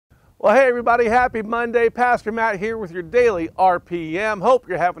Well, hey everybody, happy Monday. Pastor Matt here with your daily RPM. Hope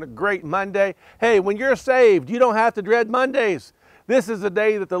you're having a great Monday. Hey, when you're saved, you don't have to dread Mondays. This is the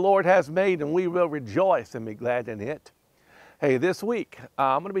day that the Lord has made and we will rejoice and be glad in it. Hey, this week,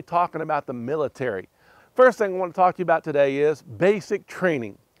 I'm going to be talking about the military. First thing I want to talk to you about today is basic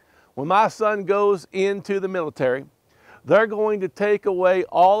training. When my son goes into the military, they're going to take away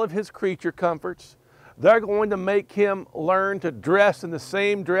all of his creature comforts. They're going to make him learn to dress in the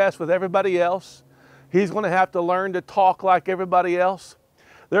same dress with everybody else. He's going to have to learn to talk like everybody else.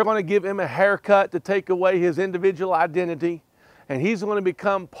 They're going to give him a haircut to take away his individual identity. And he's going to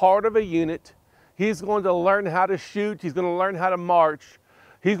become part of a unit. He's going to learn how to shoot. He's going to learn how to march.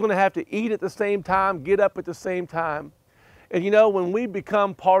 He's going to have to eat at the same time, get up at the same time. And you know, when we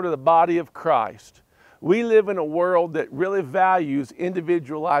become part of the body of Christ, we live in a world that really values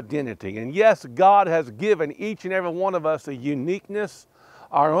individual identity. And yes, God has given each and every one of us a uniqueness,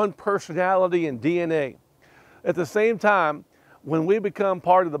 our own personality and DNA. At the same time, when we become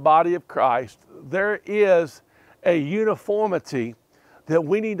part of the body of Christ, there is a uniformity that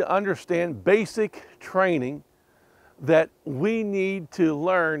we need to understand, basic training that we need to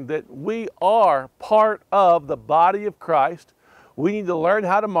learn that we are part of the body of Christ. We need to learn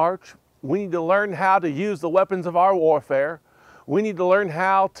how to march. We need to learn how to use the weapons of our warfare. We need to learn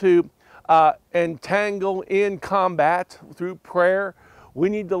how to entangle in combat through prayer. We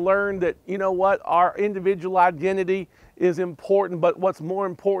need to learn that, you know what, our individual identity is important, but what's more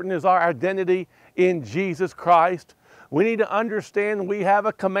important is our identity in Jesus Christ. We need to understand we have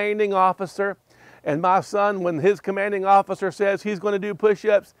a commanding officer, and my son, when his commanding officer says he's going to do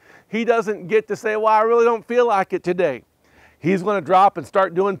push-ups, he doesn't get to say, well, I really don't feel like it today. He's going to drop and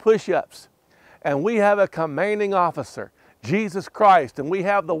start doing push-ups. And we have a commanding officer, Jesus Christ, and we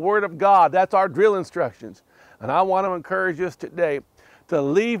have the Word of God. That's our drill instructions. And I want to encourage us today to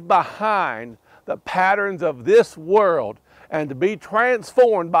leave behind the patterns of this world and to be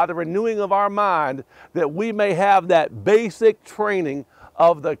transformed by the renewing of our mind, that we may have that basic training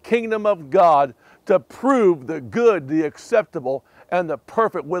of the kingdom of God to prove the good, the acceptable, and the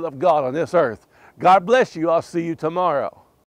perfect will of God on this earth. God bless you. I'll see you tomorrow.